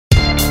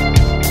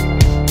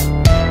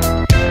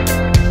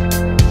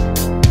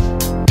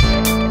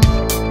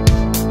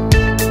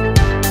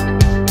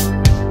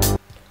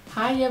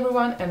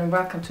everyone and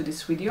welcome to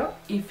this video.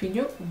 If you're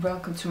new,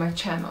 welcome to my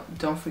channel.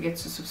 Don't forget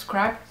to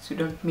subscribe so you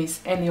don't miss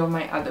any of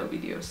my other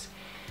videos.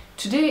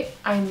 Today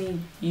I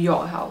need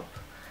your help.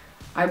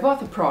 I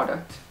bought a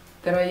product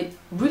that I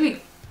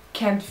really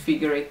can't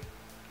figure it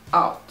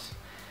out.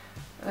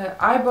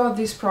 I bought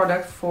this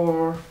product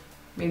for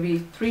maybe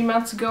 3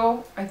 months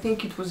ago. I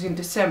think it was in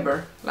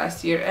December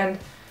last year, and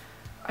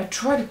I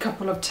tried a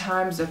couple of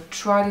times. I've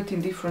tried it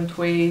in different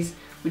ways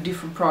with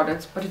different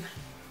products, but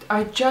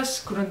I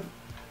just couldn't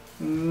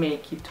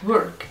make it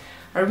work.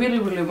 I really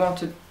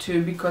wanted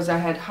to, because I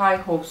had high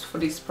hopes for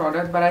this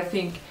product, but I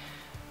think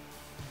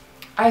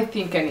I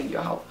need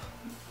your help.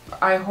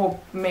 I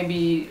hope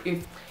maybe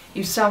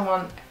if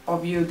someone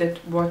of you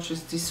that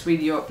watches this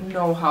video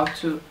know how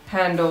to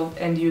handle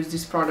and use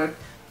this product,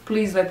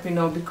 please let me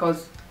know,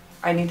 because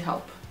I need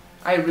help.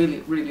 I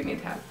really need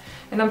help.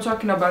 And I'm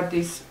talking about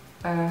this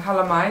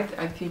Halamide,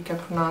 I think I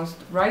pronounced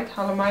right,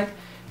 Halamide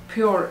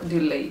Pure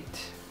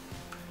Delete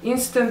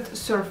Instant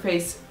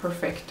Surface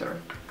Perfector.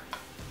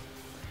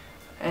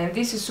 And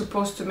this is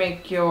supposed to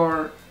make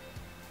your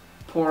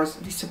pores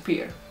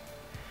disappear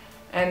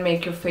and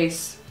make your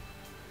face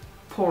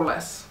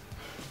poreless.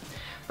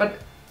 But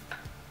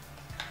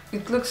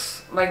it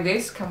looks like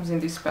this, comes in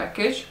this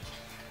package.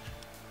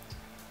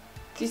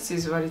 This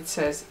is what it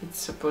says it's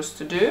supposed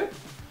to do.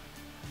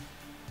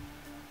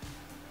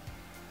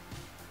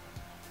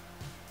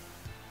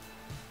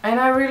 And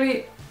I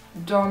really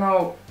don't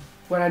know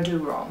what I do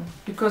wrong,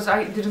 because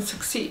I didn't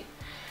succeed.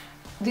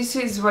 This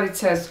is what it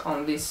says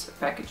on this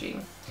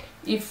packaging.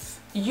 If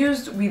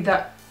used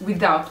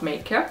without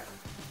makeup,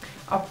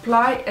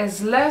 apply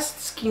as last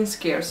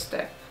skincare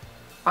step.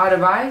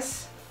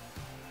 Otherwise,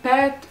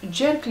 pat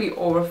gently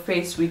over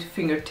face with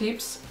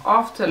fingertips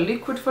after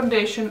liquid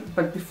foundation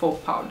but before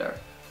powder.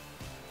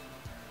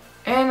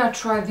 And I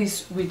tried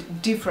this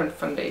with different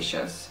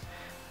foundations.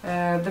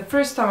 The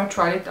first time I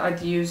tried it,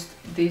 I'd used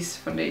this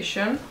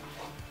foundation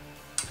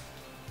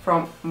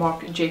from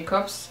Marc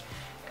Jacobs,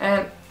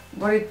 and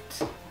what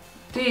it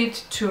did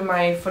to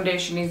my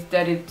foundation is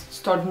that it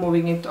started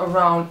moving it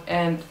around,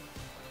 and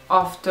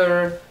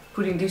after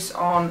putting this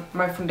on,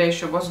 my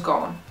foundation was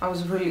gone.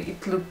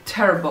 It looked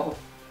terrible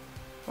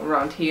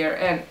around here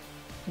and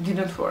it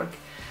didn't work.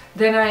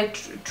 Then I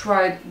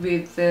tried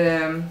with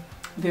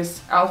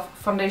this e.l.f.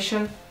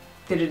 foundation.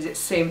 Did the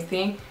same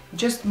thing,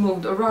 just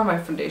moved around my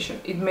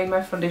foundation. It made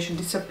my foundation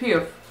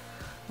disappear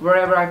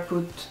wherever I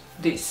put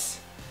this.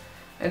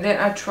 And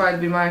then I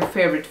tried with my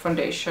favorite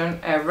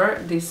foundation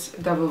ever, this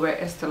W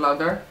Estee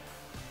Lauder,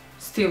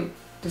 still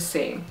the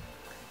same.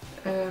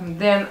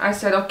 Then I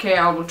said, okay,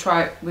 I will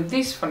try with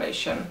this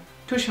foundation,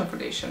 Tushan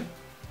foundation,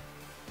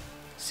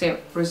 same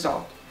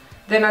result.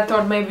 Then I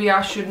thought maybe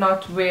I should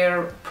not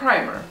wear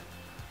primer,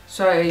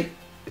 so I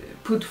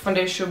put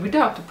foundation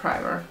without the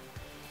primer.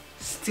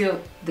 Still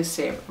the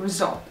same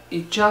result.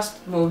 It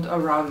just moved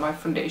around my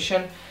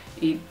foundation.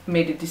 It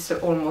made it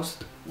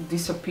almost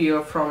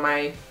disappear from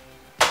my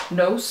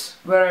nose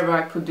wherever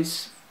I put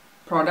this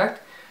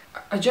product.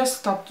 I just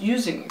stopped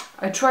using it.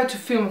 I tried to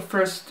film a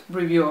first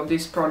review of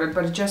this product,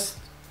 but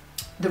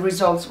the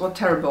results were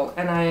terrible,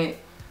 and I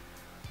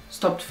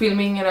stopped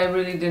filming, and I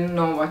really didn't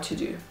know what to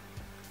do.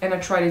 And I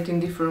tried it in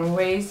different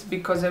ways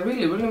because I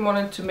really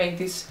wanted to make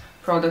this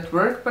product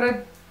work, but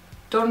I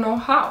don't know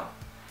how.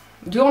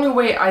 The only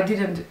way I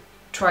didn't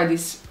try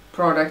this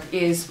product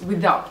is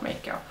without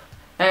makeup.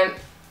 And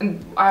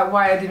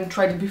why I didn't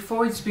try it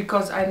before is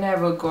because I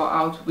never go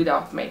out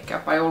without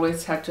makeup. I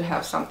always had to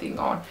have something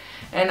on.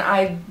 And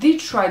I did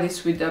try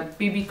this with a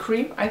BB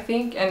cream, I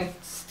think, and it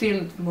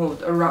still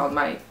moved around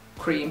my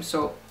cream,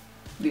 so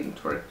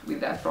didn't work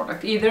with that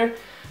product either.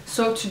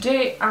 So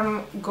today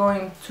I'm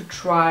going to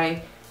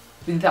try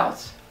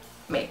without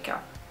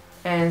makeup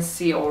and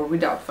see, or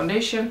without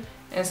foundation,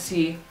 and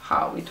see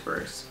how it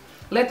works.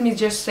 Let me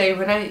just say,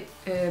 when I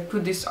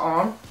put this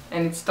on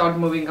and it started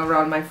moving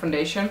around my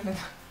foundation, it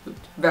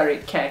looked very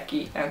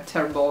khaki and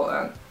terrible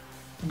and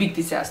big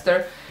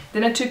disaster.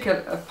 Then I took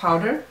a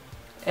powder,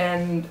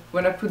 and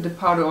when I put the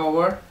powder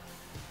over,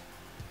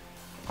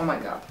 oh my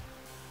god,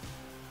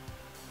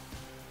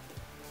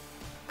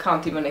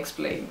 can't even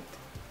explain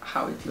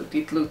how it looked.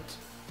 It looked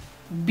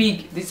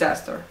big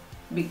disaster,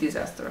 big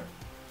disaster.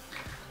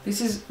 This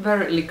is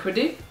very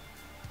liquidy.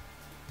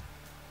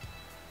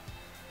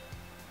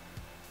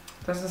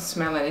 Doesn't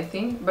smell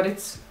anything, but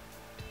it's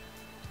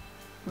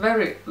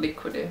very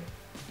liquidy.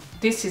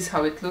 This is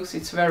how it looks.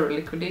 It's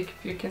very liquidy,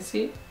 if you can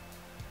see.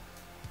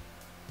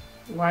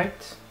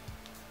 White.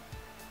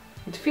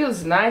 It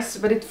feels nice,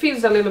 but it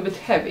feels a little bit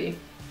heavy,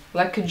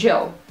 like a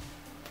gel.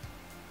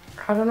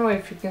 I don't know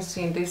if you can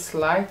see in this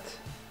light.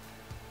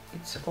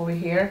 It's over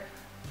here,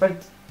 but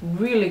it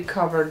really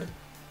covered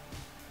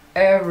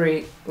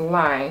every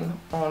line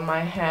on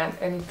my hand,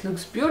 and it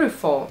looks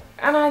beautiful.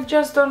 And I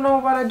just don't know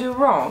what I do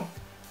wrong.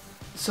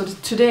 So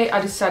today I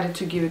decided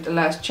to give it a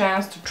last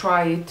chance to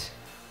try it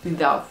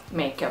without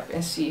makeup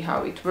and see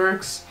how it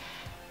works.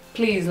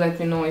 Please let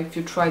me know if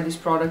you try this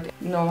product,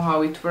 know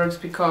how it works,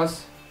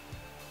 because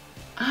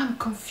I'm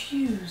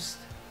confused.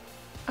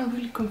 I'm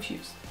really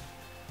confused.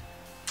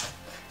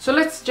 So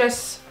let's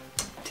just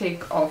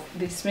take off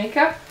this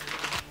makeup.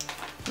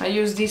 I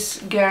use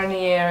this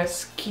Garnier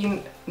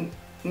Skin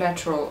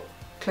Natural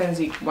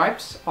Cleansing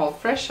Wipes, all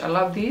fresh. I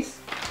love these.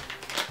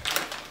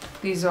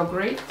 These are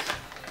great.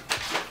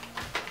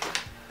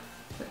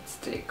 Let's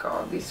take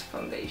off this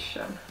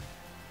foundation.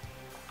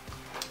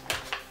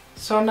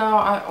 So now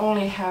I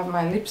only have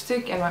my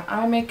lipstick and my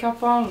eye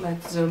makeup on.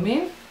 Let's zoom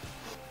in.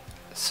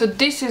 So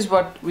this is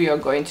what we are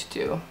going to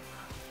do.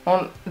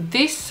 On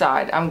this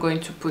side I'm going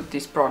to put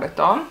this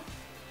product on.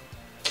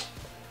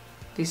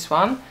 This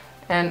one.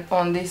 And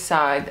on this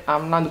side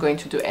I'm not going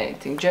to do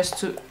anything, just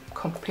to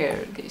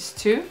compare these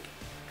two.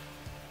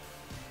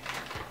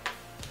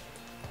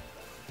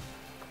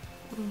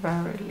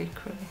 Very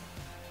liquidy.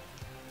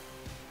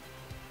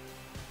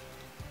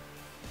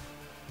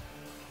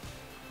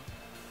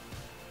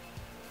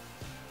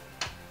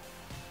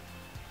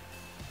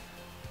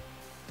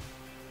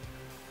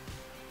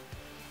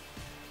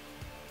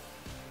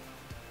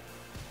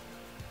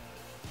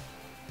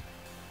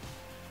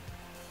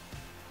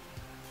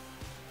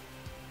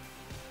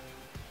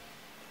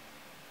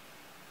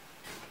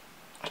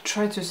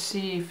 Try to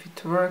see if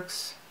it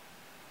works,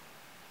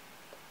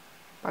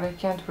 but I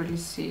can't really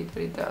see that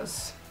it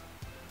does.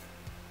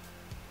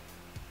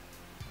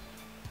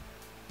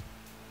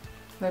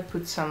 I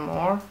put some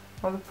more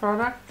of the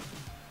product.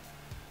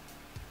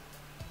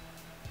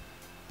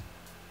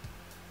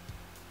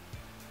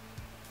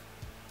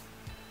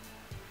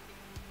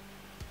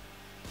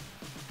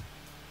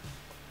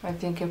 I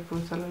think I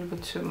put a little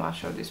bit too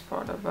much of this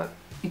product, but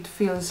it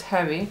feels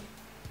heavy.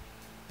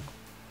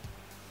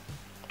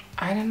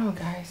 I don't know,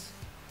 guys.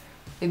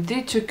 It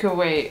did take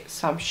away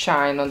some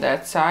shine on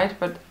that side,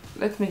 but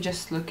let me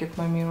just look at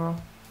my mirror.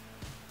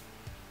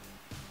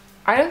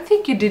 I don't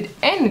think it did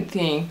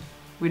anything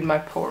with my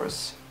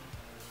pores.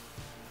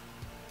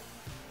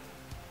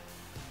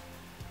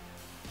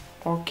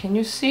 Or can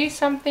you see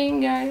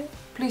something, guys?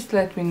 Please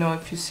let me know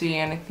if you see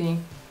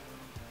anything,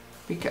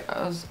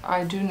 because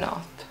I do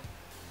not.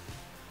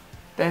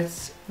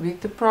 That's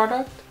with the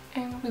product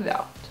and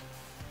without.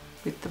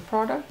 With the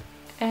product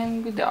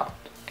and without.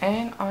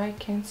 And I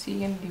can't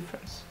see any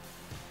difference.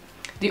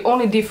 The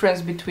only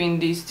difference between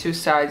these two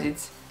sides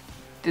is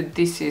that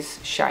this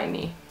is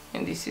shiny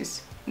and this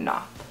is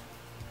not.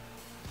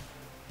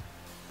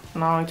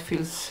 Now it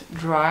feels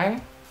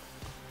dry.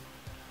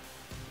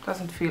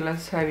 Doesn't feel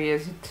as heavy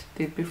as it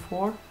did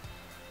before.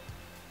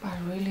 But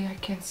really I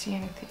can't see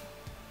anything.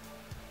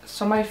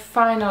 So my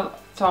final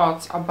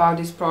thoughts about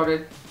this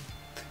product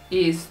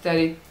is that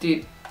it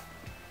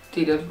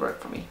didn't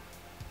work for me.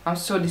 I'm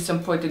so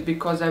disappointed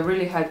because I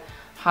really had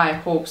high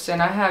hopes,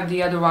 and I have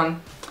the other one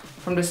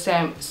from the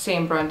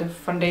same brand, the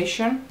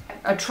foundation.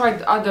 I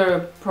tried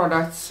other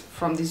products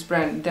from this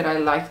brand that I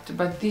liked,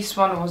 but this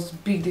one was a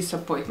big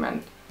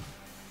disappointment.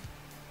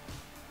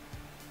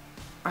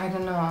 I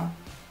don't know.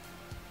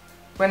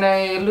 When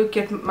I look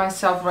at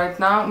myself right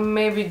now,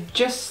 maybe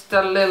just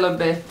a little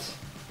bit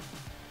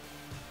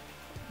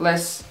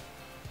less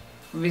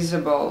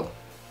visible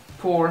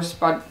pores,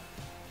 but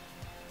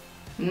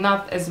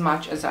not as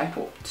much as I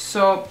hoped.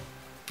 So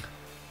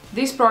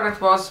this product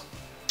was,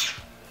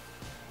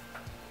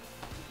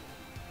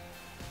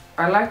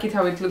 I like it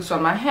how it looks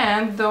on my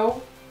hand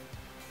though,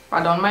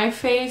 but on my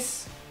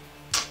face,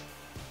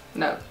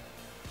 no.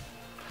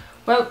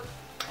 Well,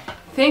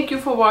 thank you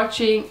for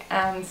watching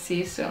and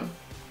see you soon.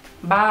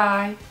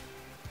 Bye!